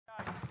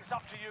It's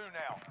up to you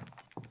now.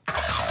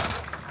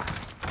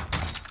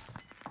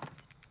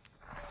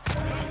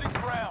 Losing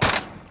ground.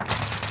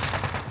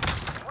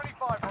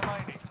 25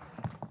 remaining.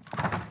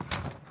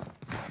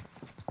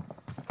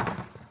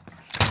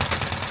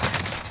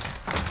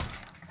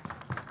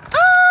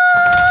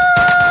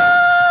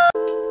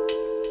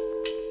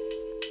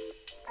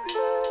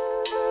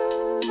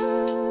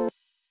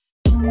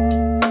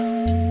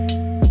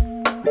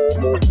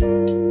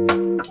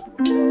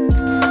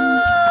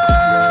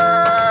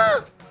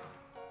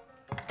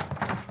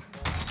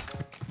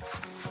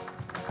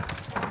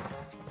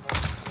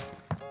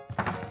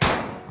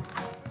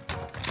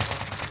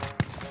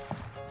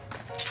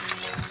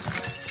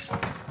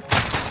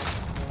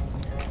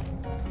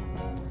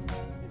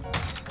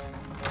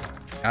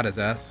 Got his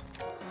ass.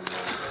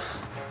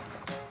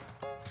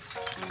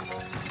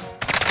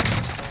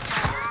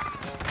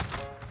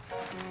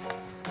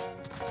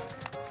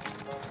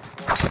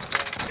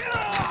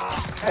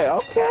 Hey,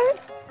 okay.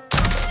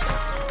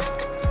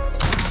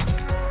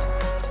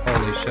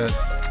 Holy shit.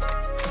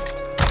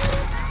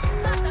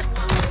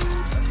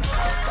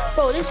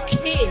 Bro, this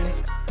kid.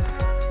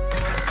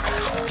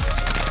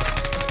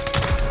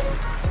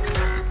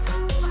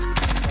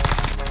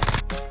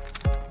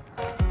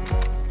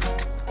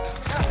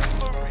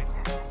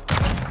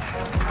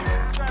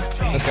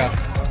 Let's go.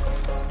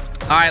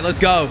 All right, let's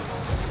go.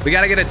 We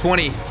got to get a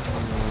 20.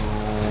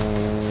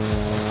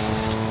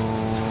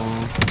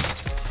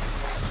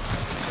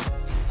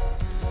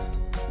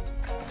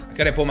 I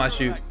gotta pull my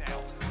shoe.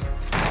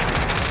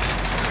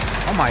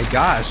 Oh my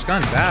gosh,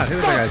 gun bad. Who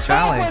was that guy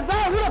challenge?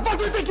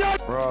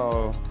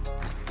 Bro.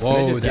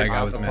 Whoa, that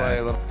guy was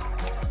mad.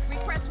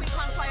 Request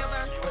recon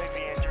flyover.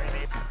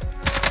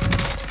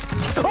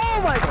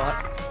 Oh my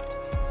god.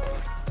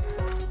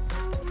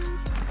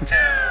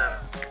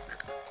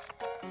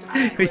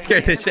 We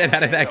scared the shit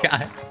out of that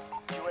guy.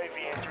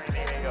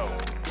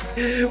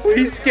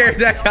 We scared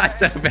that guy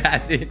so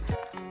bad, dude.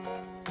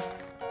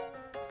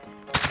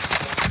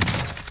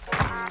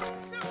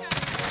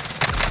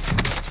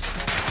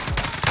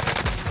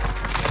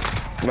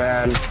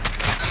 Man.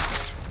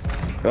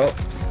 Oh.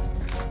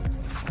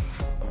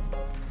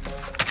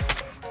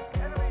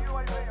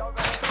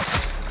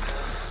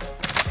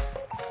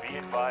 Be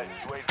advised,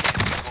 UAV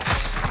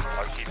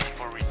RTB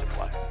for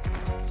resupply.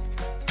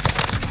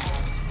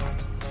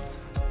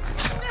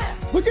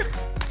 Look at.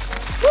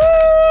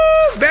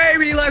 Woo!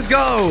 Baby, let's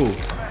go.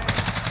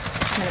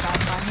 Yeah,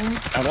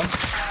 I'm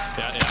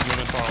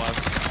moving far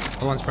left.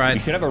 The one's You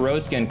fried. should have a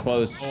rose skin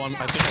close. Oh, I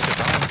think I could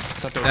die.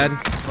 Thought they were Dead.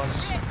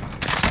 close.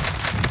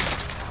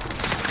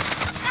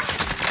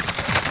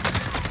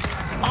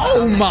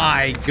 Oh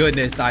my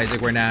goodness,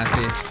 Isaac, we're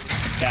nasty.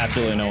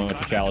 Absolutely no one with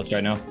your challenge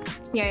right now.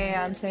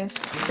 Yeah, I'm safe.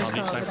 All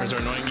these snipers are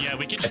annoying. Yeah,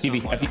 we could just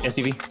SUV,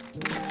 SUV.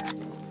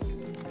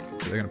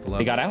 They're gonna pull up.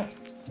 They got out.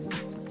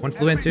 One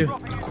flew in too.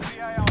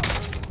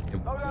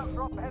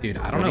 Dude,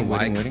 I don't know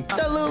why. Waiting.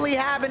 Absolutely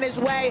having his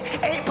way.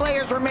 8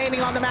 players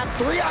remaining on the map.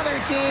 3 other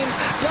teams.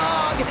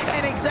 Dog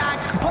and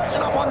Exzachtt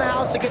pushing up on the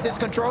house to get this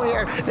control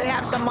here. They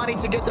have some money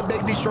to get the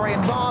big destroy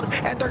involved,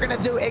 and they're gonna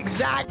do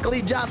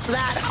exactly just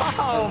that.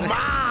 Oh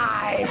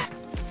my!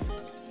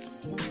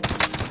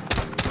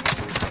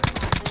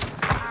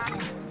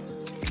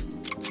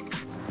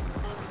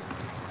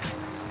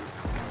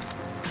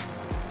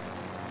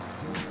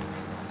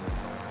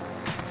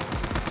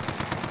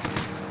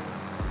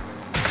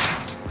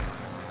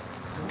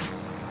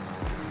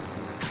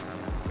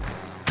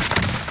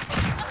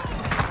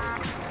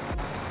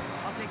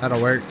 That'll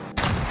work.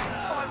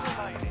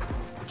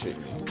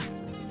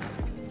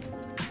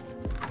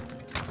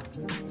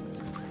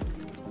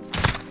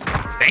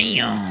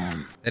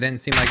 Damn. That didn't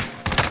seem like.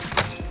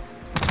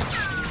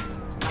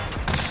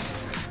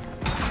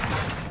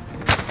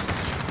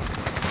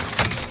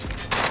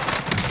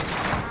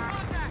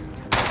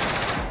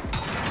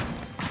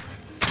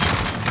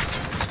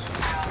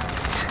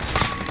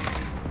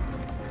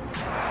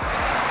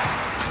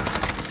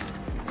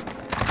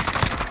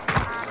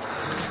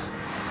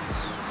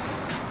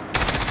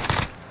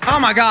 Oh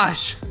my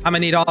gosh. I'm gonna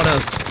need all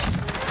those.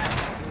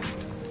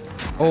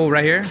 Oh,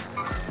 right here.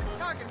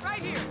 Target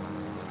right here.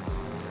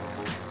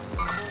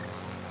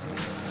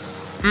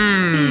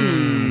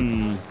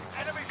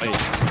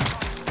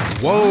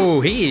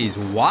 Whoa, he's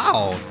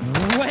wild.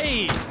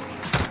 Wait.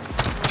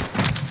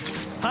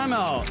 Time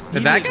out.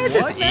 Did that guy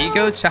just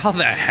ego chow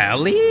the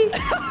heli?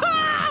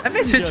 That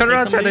bitch just turned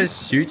around trying to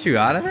shoot you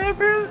out of there,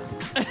 bro?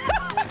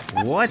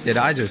 What did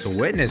I just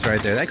witness right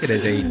there? That kid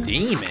is a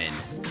demon.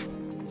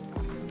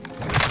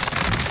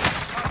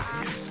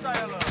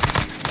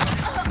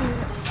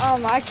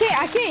 I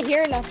can't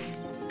hear enough.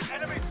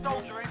 Enemy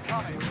soldier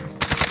incoming.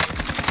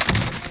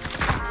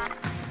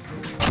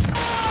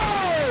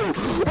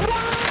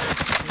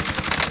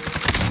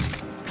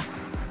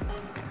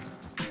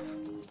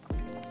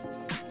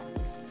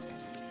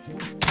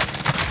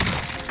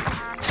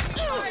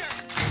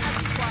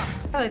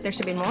 I feel like there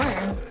should be more.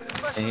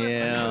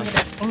 Yeah. Look at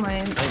that team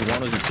wipe. I think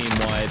one was a team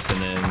wipe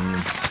and then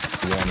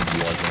one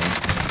wasn't.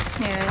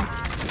 Yeah.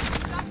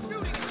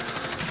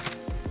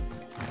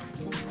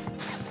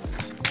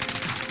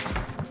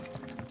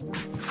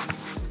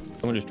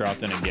 Someone just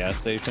dropped in a gas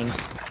station.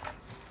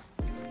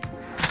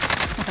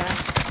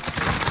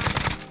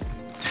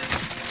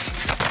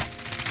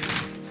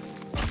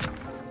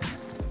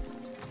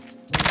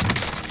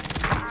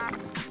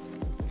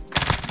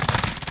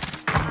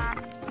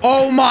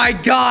 Oh my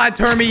God,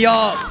 turn me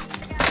up. Enemy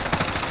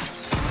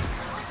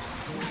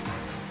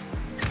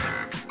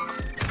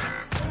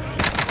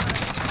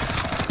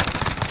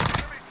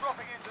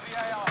dropping into the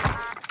AR.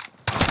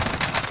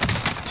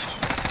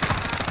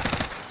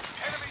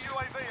 Enemy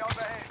UAV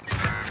overhead.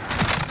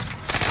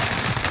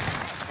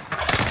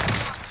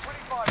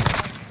 25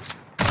 remaining.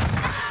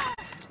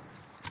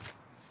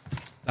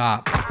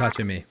 Stop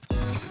touching me. I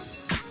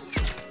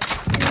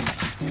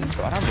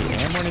don't have the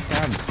ammo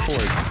anytime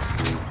before.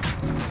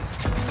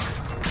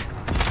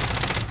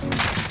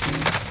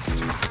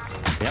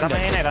 Dame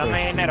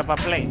dinero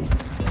para play.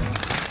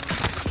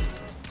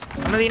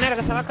 Dame dinero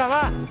que se va a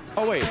acabar.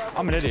 Oh wait,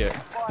 I'm an idiot.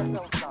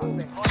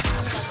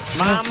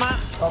 Mamá.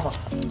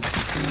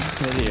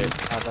 An idiot.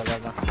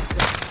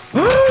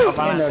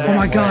 Oh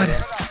my God.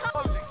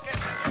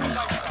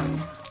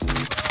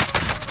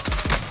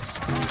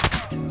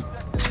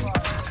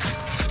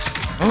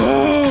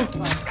 Oh,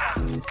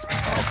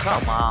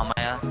 come on,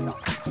 man.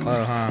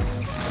 Oh, huh.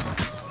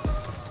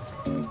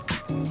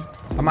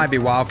 I might be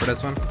wild for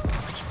this one.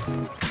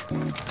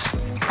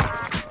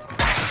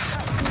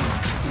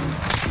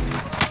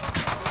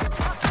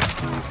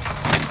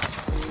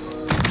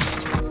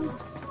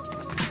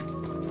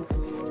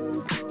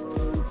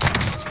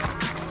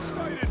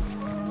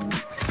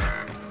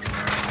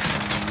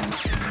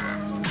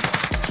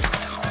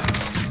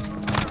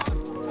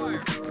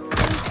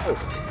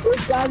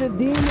 This guy's a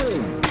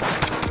demon.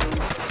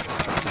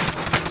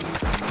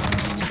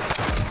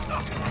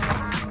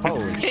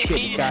 Holy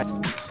shit, God.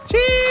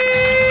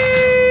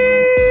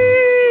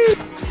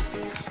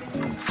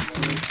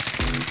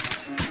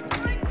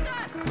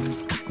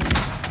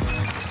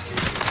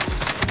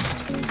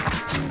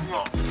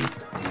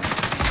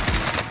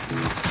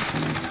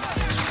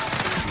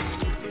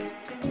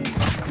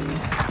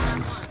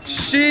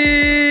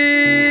 Sheesh.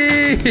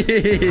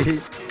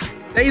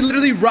 They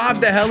literally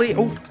robbed the heli.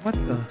 Oh, what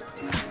the?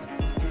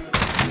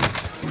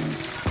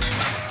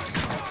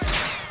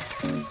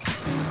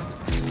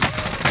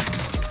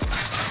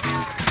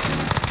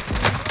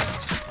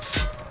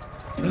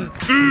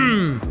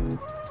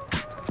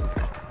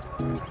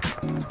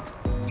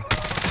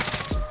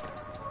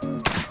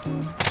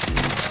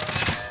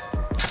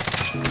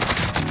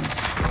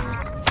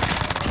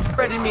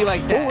 Spreading me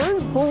like that.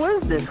 Who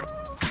is this?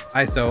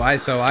 ISO.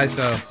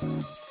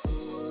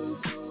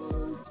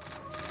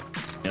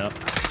 Yep.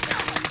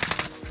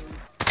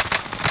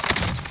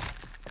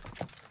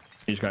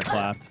 He just got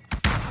clapped.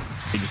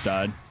 He just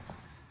died.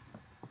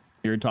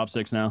 You're in top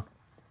 6 now.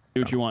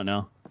 Do what you want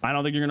now. I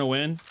don't think you're gonna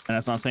win, and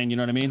that's not saying, you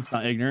know what I mean? It's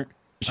not ignorant.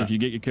 It's just you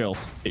get your kills.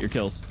 Get your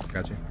kills.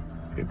 Gotcha.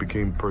 It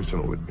became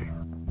personal with me.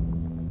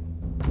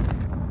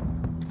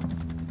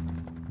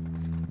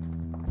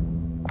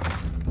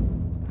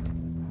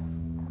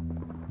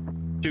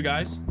 Two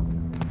guys.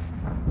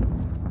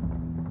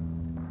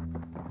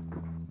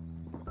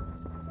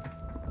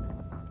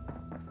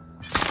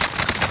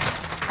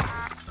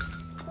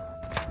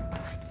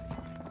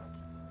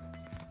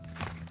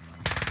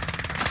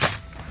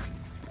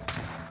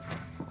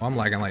 Oh, I'm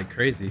lagging like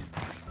crazy.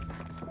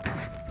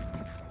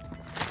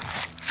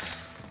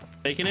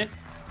 Taking it.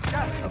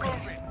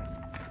 Okay.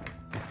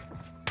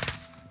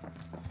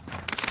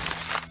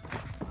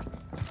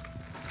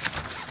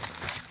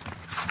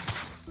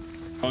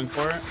 Going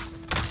for it.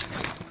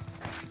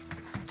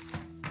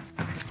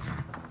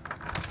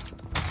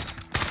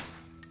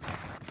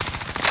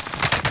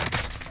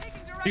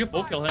 You can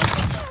full kill him.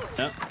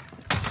 Yeah.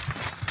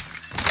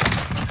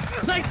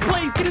 Nice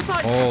plays. Get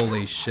inside.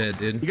 Holy shit,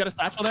 dude. You got a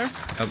satchel there?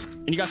 Yep.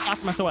 And you got shot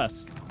from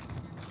SOS.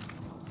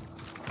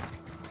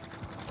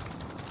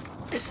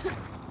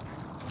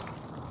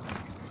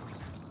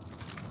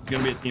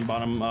 Gonna be a team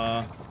bottom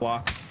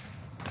block.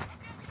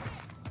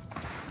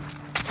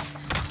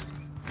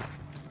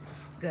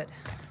 Good.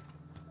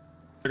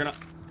 They're gonna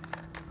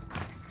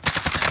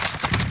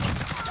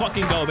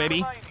fucking go,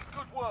 baby.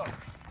 Good work.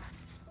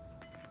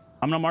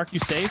 I'm gonna mark you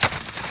safe.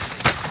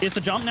 It's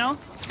a jump now.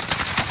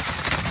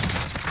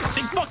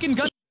 Big fucking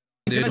gun.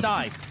 He's Dude. gonna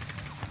die.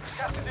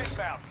 Gas is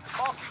inbound.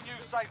 Marking new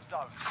safe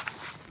zone.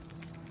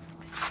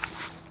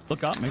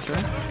 Look up, make sure.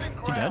 Is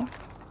he dead?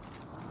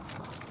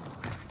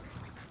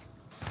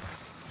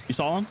 You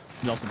saw him?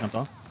 He also jumped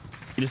off.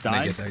 He just Can I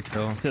died get that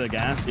kill? to the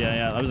gas.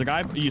 Yeah. That was a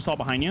guy you saw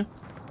behind you.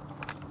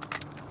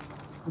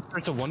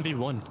 It's a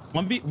 1v1.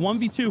 1v2.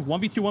 1v2.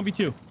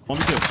 1v2.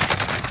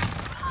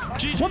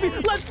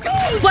 Let's go!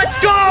 Let's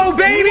go,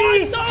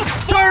 baby!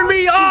 Turn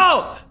me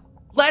up!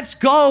 Let's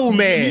go,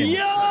 man.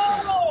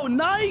 Yo!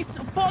 Nice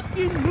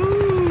fucking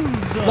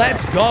moves!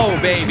 Let's go,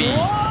 baby.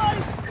 What?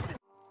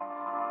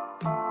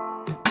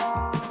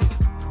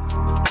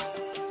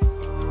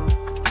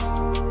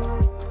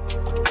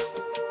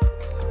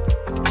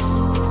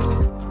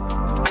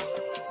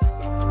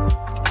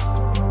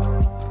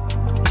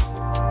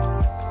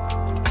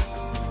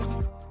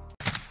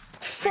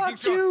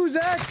 Fuck you,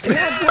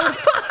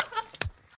 Zach.